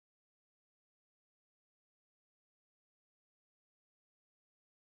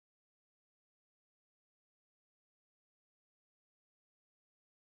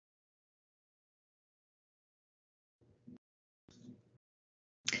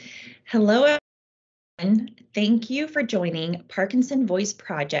Hello, everyone. Thank you for joining Parkinson Voice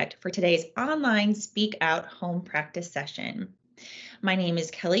Project for today's online Speak Out home practice session. My name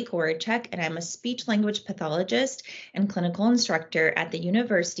is Kelly Korachek, and I'm a speech language pathologist and clinical instructor at the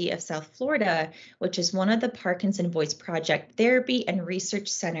University of South Florida, which is one of the Parkinson Voice Project therapy and research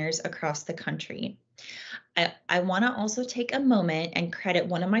centers across the country. I want to also take a moment and credit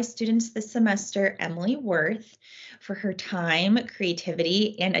one of my students this semester, Emily Worth, for her time,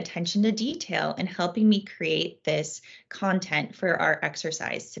 creativity, and attention to detail in helping me create this content for our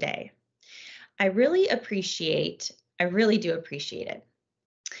exercise today. I really do appreciate it.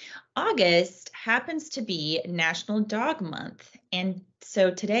 August happens to be National Dog Month, and so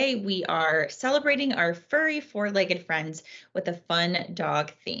today we are celebrating our furry four-legged friends with a fun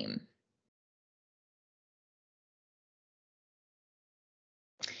dog theme.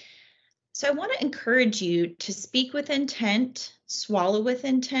 So I want to encourage you to speak with intent, swallow with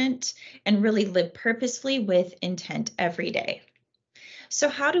intent, and really live purposefully with intent every day. So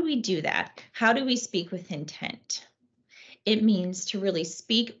how do we do that? How do we speak with intent? It means to really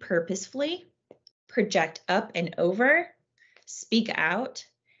speak purposefully, project up and over, speak out,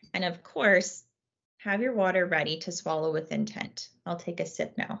 and of course, have your water ready to swallow with intent. I'll take a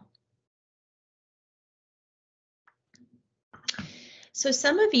sip now. So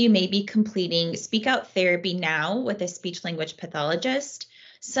some of you may be completing Speak Out therapy now with a speech language pathologist.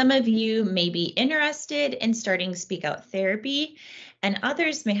 Some of you may be interested in starting Speak Out therapy, and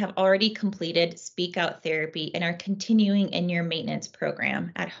others may have already completed Speak Out therapy and are continuing in your maintenance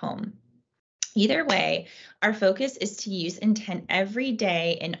program at home. Either way, our focus is to use intent every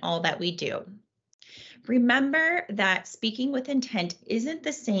day in all that we do. Remember that speaking with intent isn't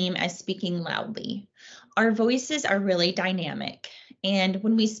the same as speaking loudly. Our voices are really dynamic, and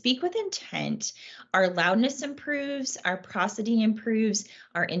when we speak with intent, our loudness improves, our prosody improves,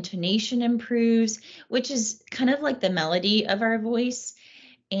 our intonation improves, which is kind of like the melody of our voice,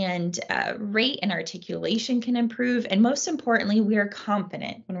 and rate and articulation can improve, and most importantly, we are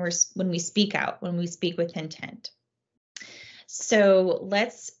confident when we speak out, when we speak with intent. So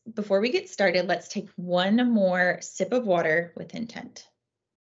before we get started, let's take one more sip of water with intent.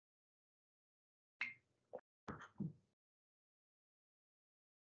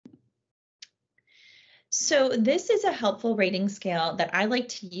 So this is a helpful rating scale that I like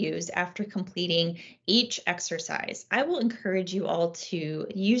to use after completing each exercise. I will encourage you all to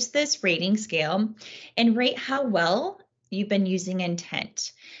use this rating scale and rate how well you've been using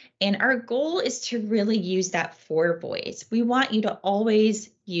intent. And our goal is to really use that for voice. We want you to always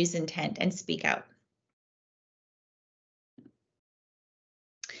use intent and speak out.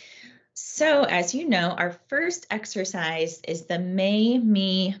 So as you know, our first exercise is the may,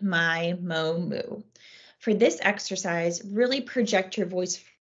 me, my, mo, moo. For this exercise, really project your voice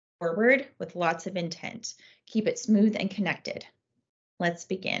forward with lots of intent. Keep it smooth and connected. Let's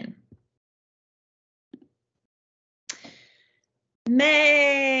begin.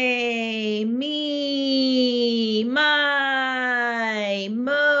 May, me, my,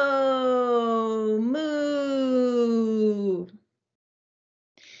 mo, moo.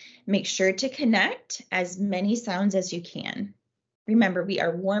 Make sure to connect as many sounds as you can. Remember, we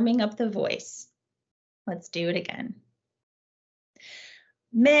are warming up the voice. Let's do it again.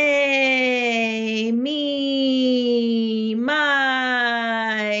 May, me,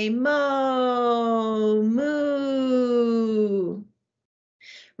 my, mo, moo.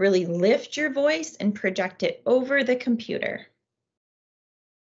 Really lift your voice and project it over the computer.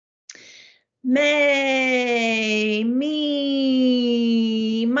 May,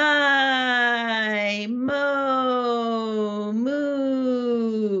 me, my, mo,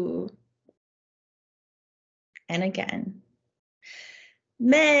 moo. And again.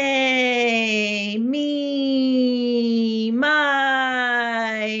 May, me,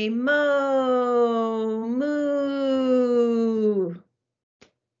 my, mo, moo.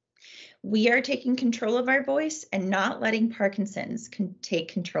 We are taking control of our voice and not letting Parkinson's take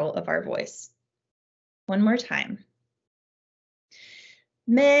control of our voice. One more time.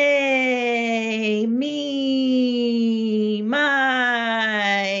 May, me,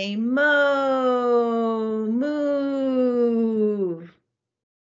 my, mo, moo.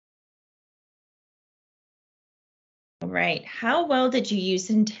 All right, how well did you use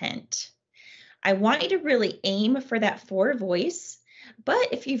intent? I want you to really aim for that for voice, but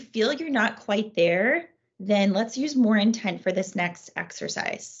if you feel you're not quite there, then let's use more intent for this next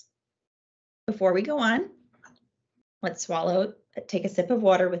exercise. Before we go on, let's take a sip of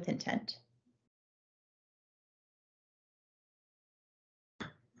water with intent.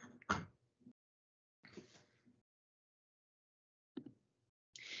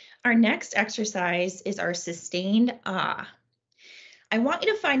 Our next exercise is our sustained ah. I want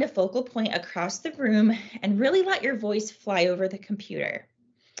you to find a focal point across the room and really let your voice fly over the computer.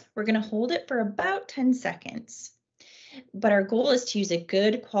 We're going to hold it for about 10 seconds. But our goal is to use a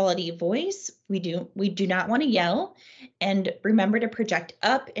good quality voice. We do not want to yell, and remember to project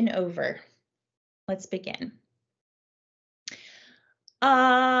up and over. Let's begin.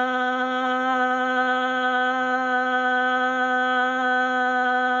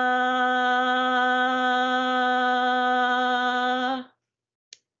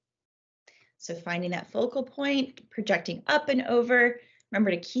 So finding that focal point, projecting up and over.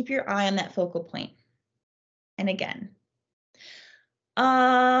 Remember to keep your eye on that focal point. And again.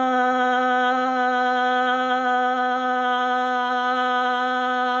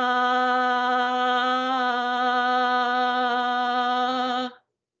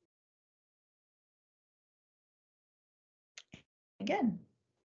 Again.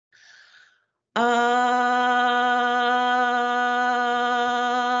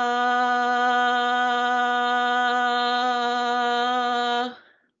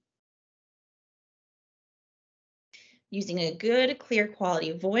 Using a good, clear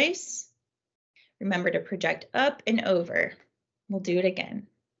quality voice. Remember to project up and over. We'll do it again.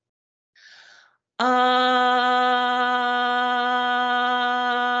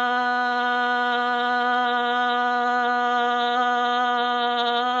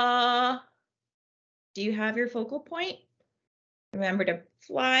 Do you have your focal point? Remember to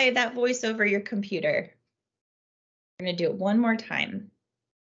fly that voice over your computer. We're going to do it one more time.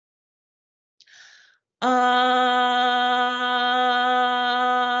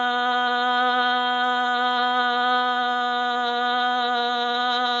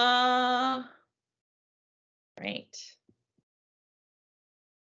 Right.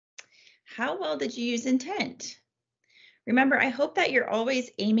 How well did you use intent? Remember, I hope that you're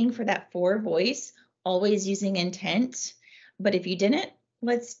always aiming for that 4 voice, always using intent. But if you didn't,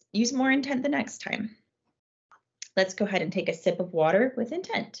 let's use more intent the next time. Let's go ahead and take a sip of water with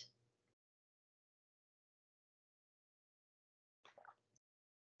intent.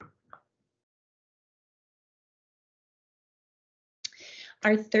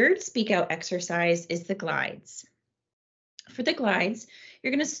 Our third speak out exercise is the glides. For the glides,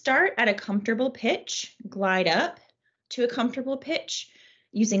 you're going to start at a comfortable pitch, glide up to a comfortable pitch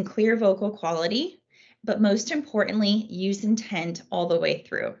using clear vocal quality, but most importantly, use intent all the way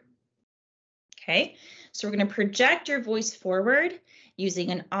through. Okay, so we're going to project your voice forward using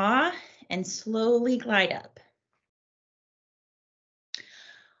an ah and slowly glide up.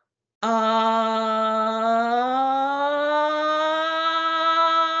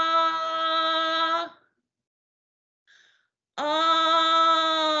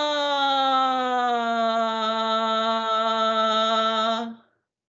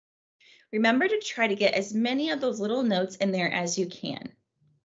 Remember to try to get as many of those little notes in there as you can.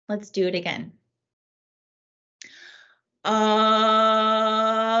 Let's do it again.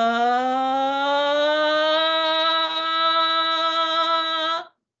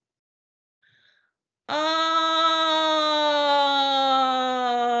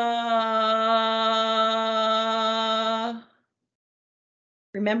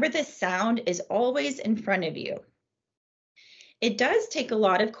 Remember, the sound is always in front of you. It does take a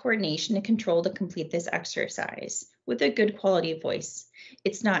lot of coordination and control to complete this exercise with a good quality voice.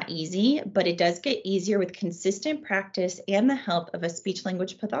 It's not easy, but it does get easier with consistent practice and the help of a speech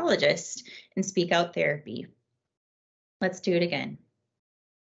language pathologist in speak out therapy. Let's do it again.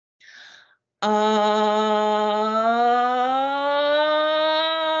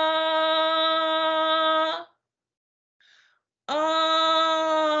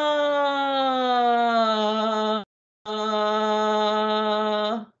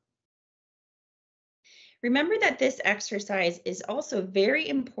 Remember that this exercise is also very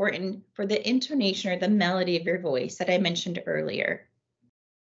important for the intonation or the melody of your voice that I mentioned earlier.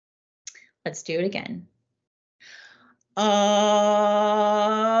 Let's do it again. All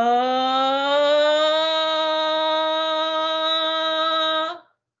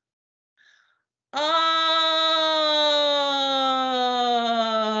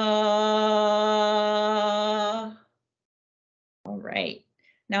right.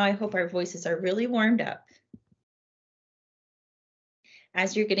 Now I hope our voices are really warmed up.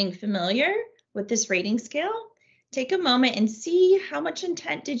 As you're getting familiar with this rating scale, take a moment and see how much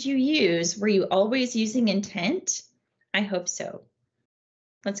intent did you use? Were you always using intent? I hope so.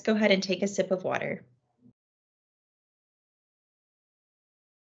 Let's go ahead and take a sip of water.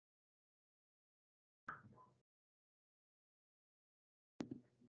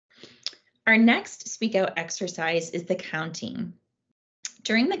 Our next speak out exercise is the counting.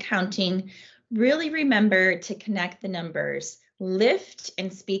 During the counting, really remember to connect the numbers, lift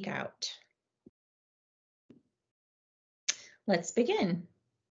and speak out. Let's begin.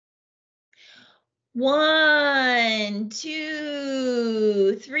 1,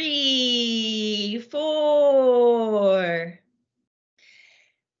 2, 3, 4,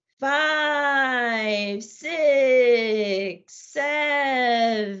 5, 6,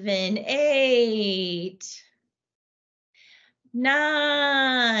 7, 8,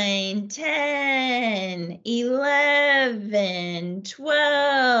 9, 10, 11,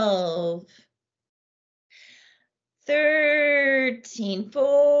 12, 13,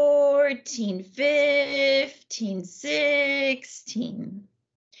 14, 15, 16.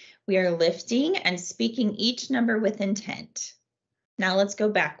 We are lifting and speaking each number with intent. Now let's go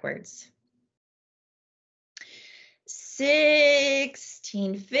backwards.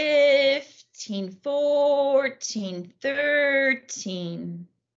 16, 15, 14, 13,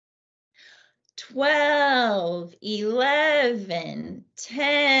 12, 11,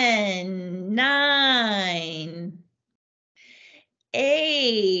 10, 9,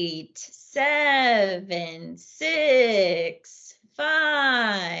 8, 7, 6,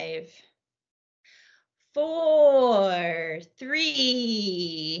 5, 4,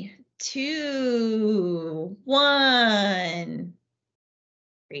 3, 2, 1.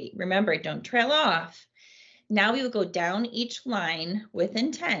 Great. Remember, don't trail off. Now we will go down each line with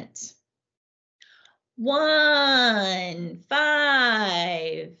intent. 1,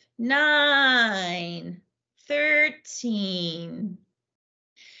 5, 9, 13,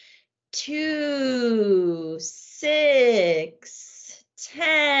 2, 6,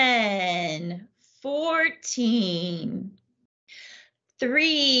 10, 14,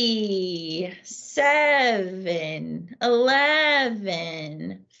 3, 7,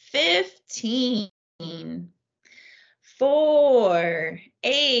 11, 15, 4,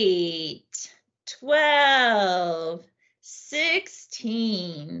 8, 12,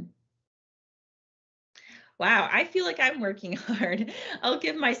 16. Wow, I feel like I'm working hard. I'll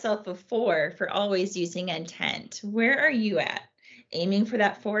give myself a 4 for always using intent. Where are you at? Aiming for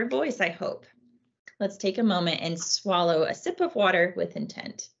that forward voice, I hope. Let's take a moment and swallow a sip of water with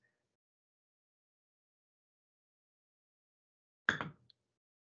intent.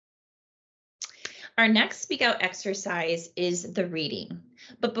 Our next Speak Out exercise is the reading.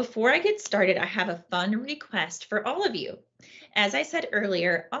 But before I get started, I have a fun request for all of you. As I said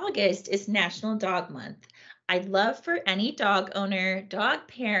earlier, August is National Dog Month. I'd love for any dog owner, dog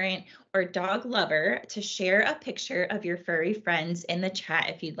parent, or dog lover to share a picture of your furry friends in the chat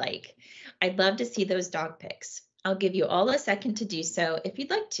if you'd like. I'd love to see those dog pics. I'll give you all a second to do so if you'd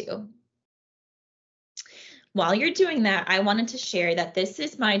like to. While you're doing that, I wanted to share that this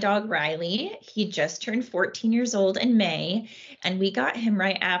is my dog, Riley. He just turned 14 years old in May, and we got him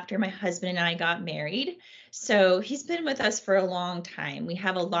right after my husband and I got married. So he's been with us for a long time. We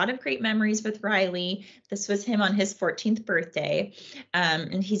have a lot of great memories with Riley. This was him on his 14th birthday,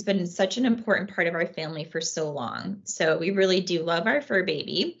 and he's been such an important part of our family for so long. So we really do love our fur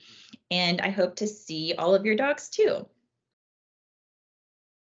baby, and I hope to see all of your dogs too.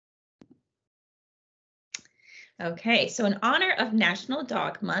 Okay, so in honor of National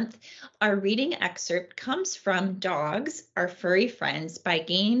Dog Month, our reading excerpt comes from Dogs, Our Furry Friends by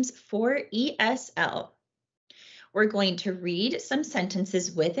Games for ESL. We're going to read some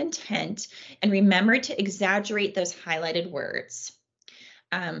sentences with intent and remember to exaggerate those highlighted words.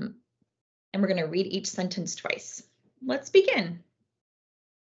 And we're going to read each sentence twice. Let's begin.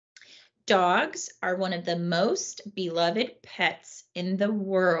 Dogs are one of the most beloved pets in the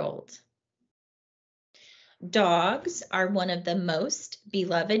world. Dogs are one of the most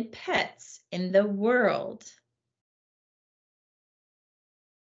beloved pets in the world.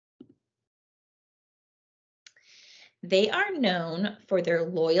 They are known for their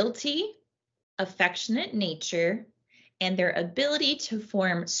loyalty, affectionate nature, and their ability to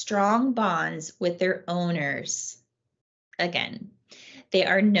form strong bonds with their owners. Again, they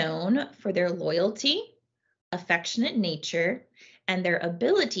are known for their loyalty, affectionate nature, and their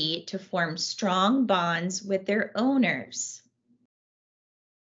ability to form strong bonds with their owners.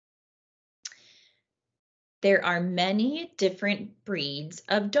 There are many different breeds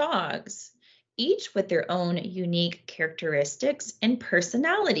of dogs, each with their own unique characteristics and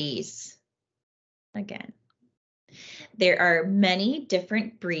personalities. Again, there are many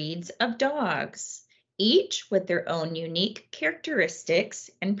different breeds of dogs, each with their own unique characteristics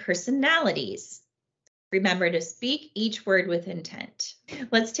and personalities. Remember to speak each word with intent.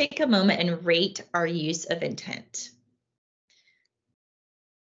 Let's take a moment and rate our use of intent.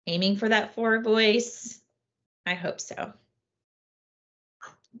 Aiming for that 4 voice? I hope so.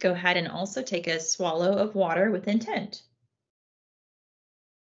 Go ahead and also take a swallow of water with intent.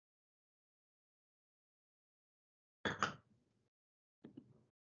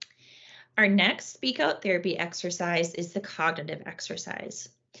 Our next Speak Out Therapy exercise is the cognitive exercise.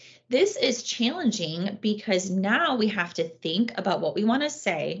 This is challenging because now we have to think about what we want to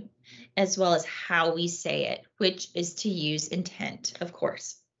say, as well as how we say it, which is to use intent, of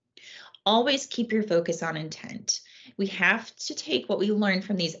course. Always keep your focus on intent. We have to take what we learn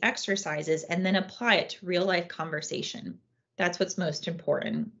from these exercises and then apply it to real life conversation. That's what's most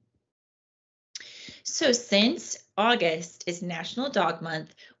important. So since August is National Dog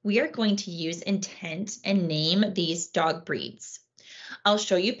Month, we are going to use intent and name these dog breeds. I'll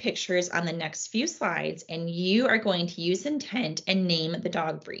show you pictures on the next few slides, and you are going to use intent and name the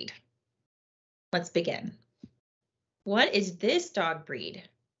dog breed. Let's begin. What is this dog breed?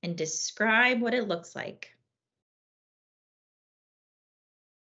 And describe what it looks like.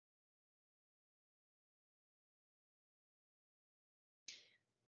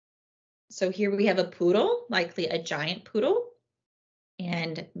 So here we have a poodle, likely a giant poodle,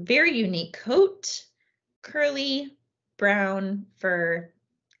 and very unique coat, curly brown fur,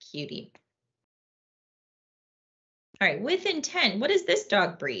 cutie. All right, with intent, what is this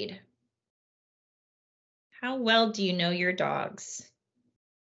dog breed? How well do you know your dogs?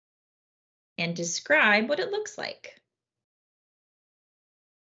 And describe what it looks like.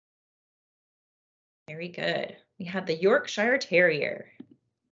 Very good. We have the Yorkshire Terrier.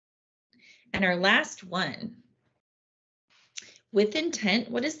 And our last one. With intent,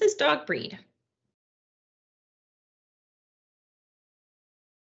 what is this dog breed?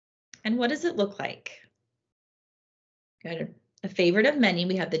 And what does it look like? Good. A favorite of many,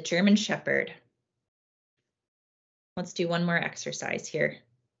 we have the German Shepherd. Let's do one more exercise here.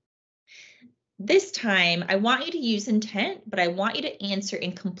 This time, I want you to use intent, but I want you to answer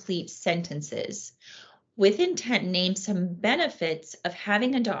in complete sentences. With intent, name some benefits of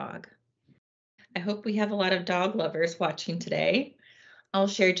having a dog. I hope we have a lot of dog lovers watching today. I'll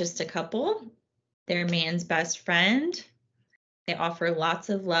share just a couple. They're man's best friend. They offer lots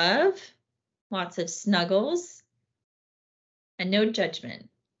of love, lots of snuggles, and no judgment.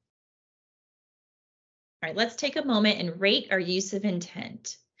 All right, let's take a moment and rate our use of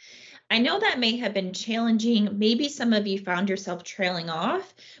intent. I know that may have been challenging. Maybe some of you found yourself trailing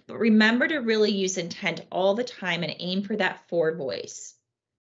off, but remember to really use intent all the time and aim for that forward voice.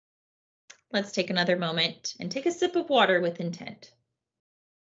 Let's take another moment and take a sip of water with intent.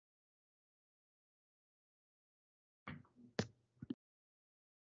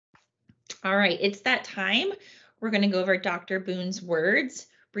 All right, it's that time. We're going to go over Dr. Boone's words.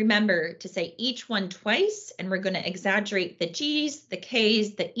 Remember to say each one twice, and we're going to exaggerate the G's, the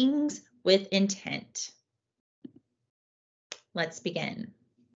K's, the ings with intent. Let's begin.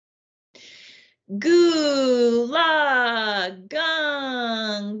 Goo, la,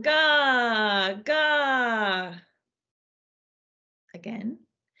 gung, ga, ga. Again.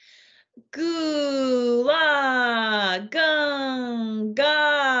 Goo, la, gung,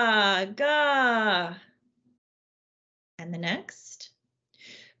 ga, ga. And the next.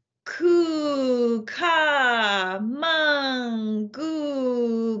 Ku, ka, mung,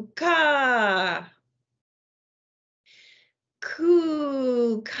 goo, ka.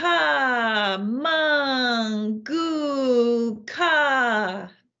 Ku, ka, mung, goo, ka.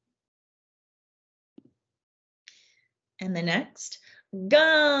 And the next.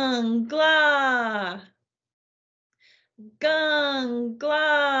 Gung, gla. Gung,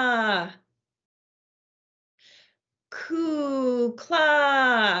 gla. Ku,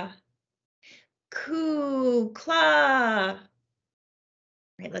 kla. Ku, kla. All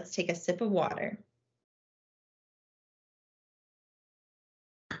right, let's take a sip of water.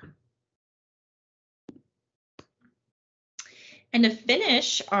 And to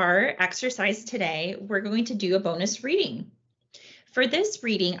finish our exercise today, we're going to do a bonus reading. For this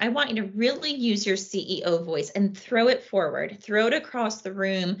reading, I want you to really use your CEO voice and throw it forward, throw it across the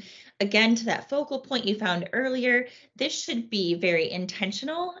room. Again, to that focal point you found earlier, this should be very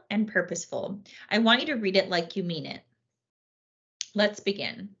intentional and purposeful. I want you to read it like you mean it. Let's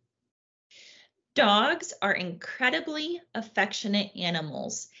begin. Dogs are incredibly affectionate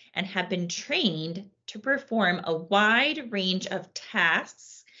animals and have been trained to perform a wide range of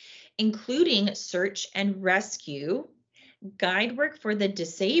tasks, including search and rescue, guide work for the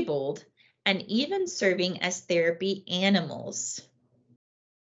disabled, and even serving as therapy animals.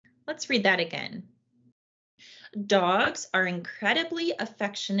 Let's read that again. Dogs are incredibly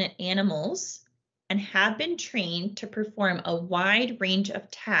affectionate animals and have been trained to perform a wide range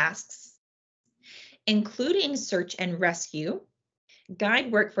of tasks, including search and rescue,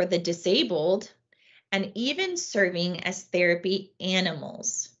 guide work for the disabled, and even serving as therapy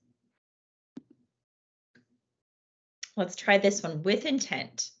animals. Let's try this one with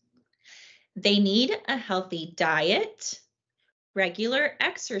intent. They need a healthy diet, regular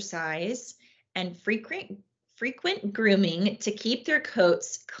exercise, and frequent grooming to keep their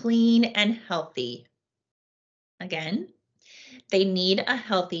coats clean and healthy. Again, they need a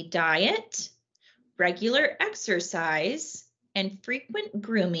healthy diet, regular exercise, and frequent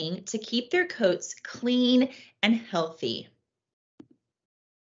grooming to keep their coats clean and healthy.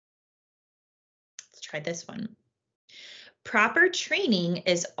 Let's try this one. Proper training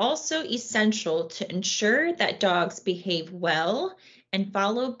is also essential to ensure that dogs behave well and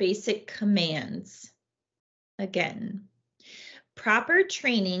follow basic commands. Again, proper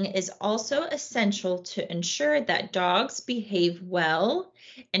training is also essential to ensure that dogs behave well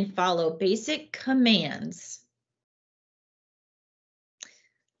and follow basic commands.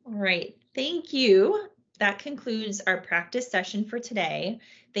 All right, thank you. That concludes our practice session for today.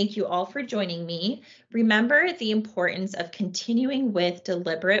 Thank you all for joining me. Remember the importance of continuing with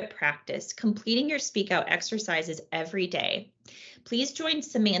deliberate practice, completing your speak out exercises every day. Please join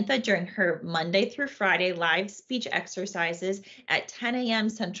Samantha during her Monday through Friday live speech exercises at 10 a.m.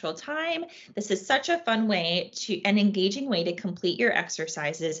 Central Time. This is such a fun way an engaging way to complete your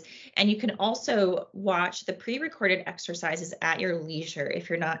exercises. And you can also watch the pre-recorded exercises at your leisure if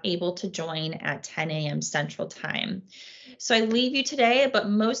you're not able to join at 10 a.m. Central Time. So I leave you today, but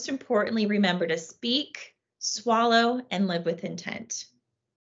most importantly, remember to speak, swallow, and live with intent.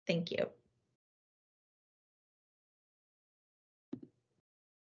 Thank you.